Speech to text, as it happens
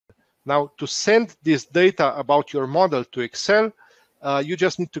Now, to send this data about your model to Excel, you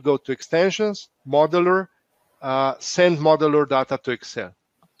just need to go to Extensions, Modeler, Send Modeler Data to Excel.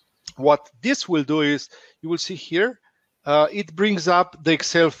 What this will do is, you will see here, it brings up the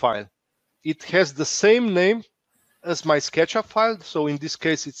Excel file. It has the same name as my SketchUp file. So in this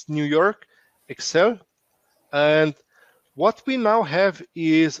case, it's New York, Excel. And what we now have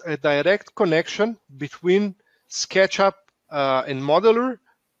is a direct connection between SketchUp and Modeler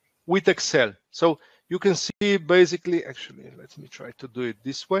with Excel. So you can see basically, actually, let me try to do it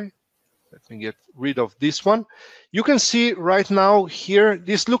this way. Let me get rid of this one. You can see right now here,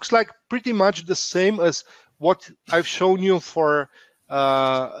 this looks like pretty much the same as what I've shown you for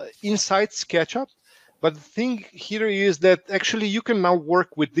inside SketchUp. But the thing here is that actually you can now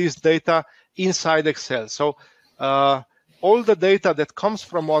work with this data inside Excel. So all the data that comes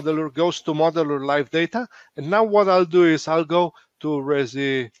from Modeler goes to Modeler Live Data. And now what I'll do is I'll go to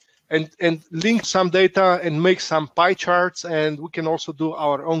Resi and link some data and make some pie charts, and we can also do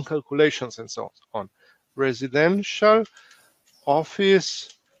our own calculations and so on. Residential,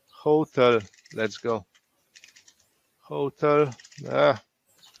 office, hotel. Let's go. Hotel,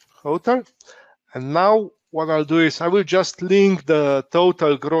 hotel. And now what I'll do is I will just link the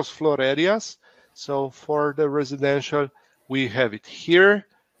total gross floor areas. So for the residential, we have it here.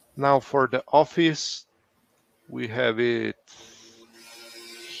 Now for the office, we have it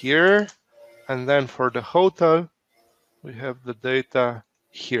here. And then for the hotel, we have the data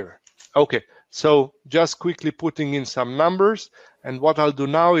here. Okay, so just quickly putting in some numbers. And what I'll do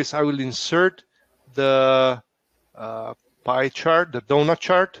now is I will insert the pie chart, the donut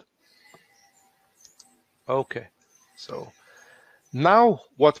chart. Okay, so now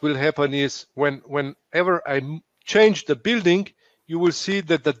what will happen is whenever I change the building, you will see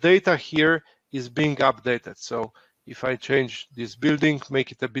that the data here is being updated. So if I change this building,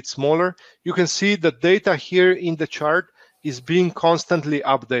 make it a bit smaller, you can see the data here in the chart is being constantly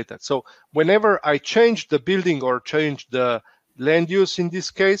updated. So whenever I change the building or change the land use in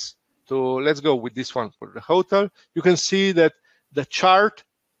this case, to let's go with this one for the hotel, you can see that the chart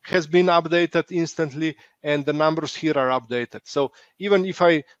has been updated instantly and the numbers here are updated. So even if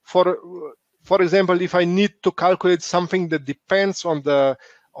I, for example, if I need to calculate something that depends on the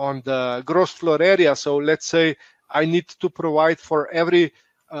gross floor area, so let's say I need to provide for every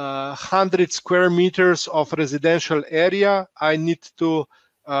 100 square meters of residential area, I need to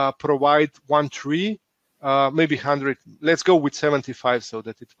provide 1 tree, maybe 100, let's go with 75 so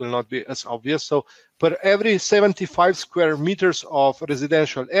that it will not be as obvious. So per every 75 square meters of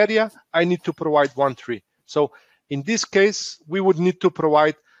residential area, I need to provide 1 tree. So in this case, we would need to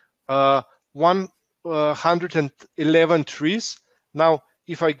provide 111 trees. Now,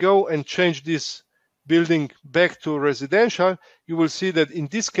 if I go and change this building back to residential, you will see that in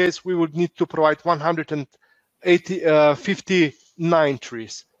this case, we would need to provide 159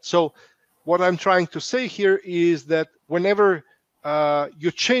 trees. So what I'm trying to say here is that whenever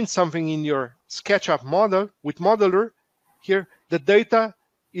you change something in your SketchUp model with Modeler, here the data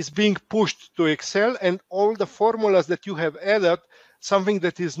is being pushed to Excel, and all the formulas that you have added, something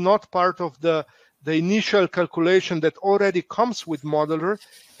that is not part of the initial calculation that already comes with Modeler,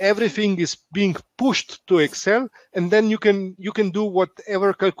 everything is being pushed to Excel, and then you can do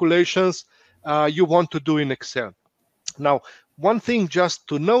whatever calculations you want to do in Excel. Now, one thing just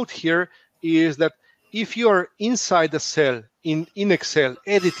to note here is that if you are inside a cell in Excel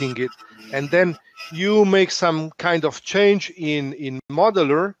editing it, and then you make some kind of change in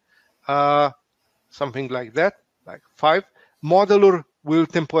Modeler, something like that, like 5, Modeler will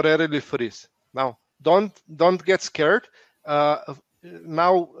temporarily freeze. Now, don't get scared.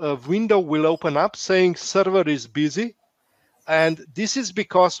 Now a window will open up saying server is busy, and this is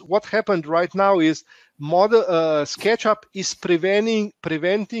because what happened right now is SketchUp is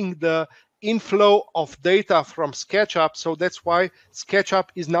preventing the inflow of data from SketchUp. So that's why SketchUp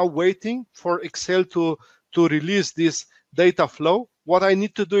is now waiting for Excel to release this data flow. What I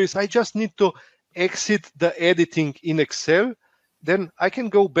need to do is I just need to exit the editing in Excel. Then I can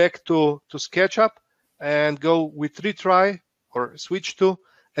go back to SketchUp and go with retry or switch to,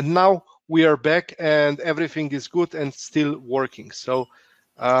 and now we are back and everything is good and still working. So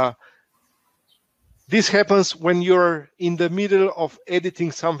this happens when you're in the middle of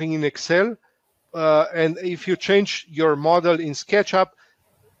editing something in Excel, and if you change your model in SketchUp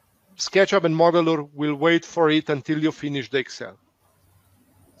and Modeler will wait for it until you finish the Excel.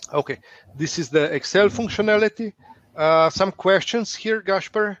 Okay, this is the Excel functionality. Some questions here,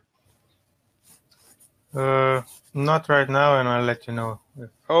 Gasper? Not right now, and I'll let you know.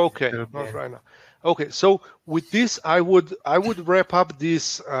 Okay, not right now. Okay, so with this, I would wrap up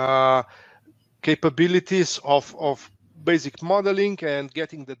these capabilities of basic modeling and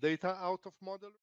getting the data out of model.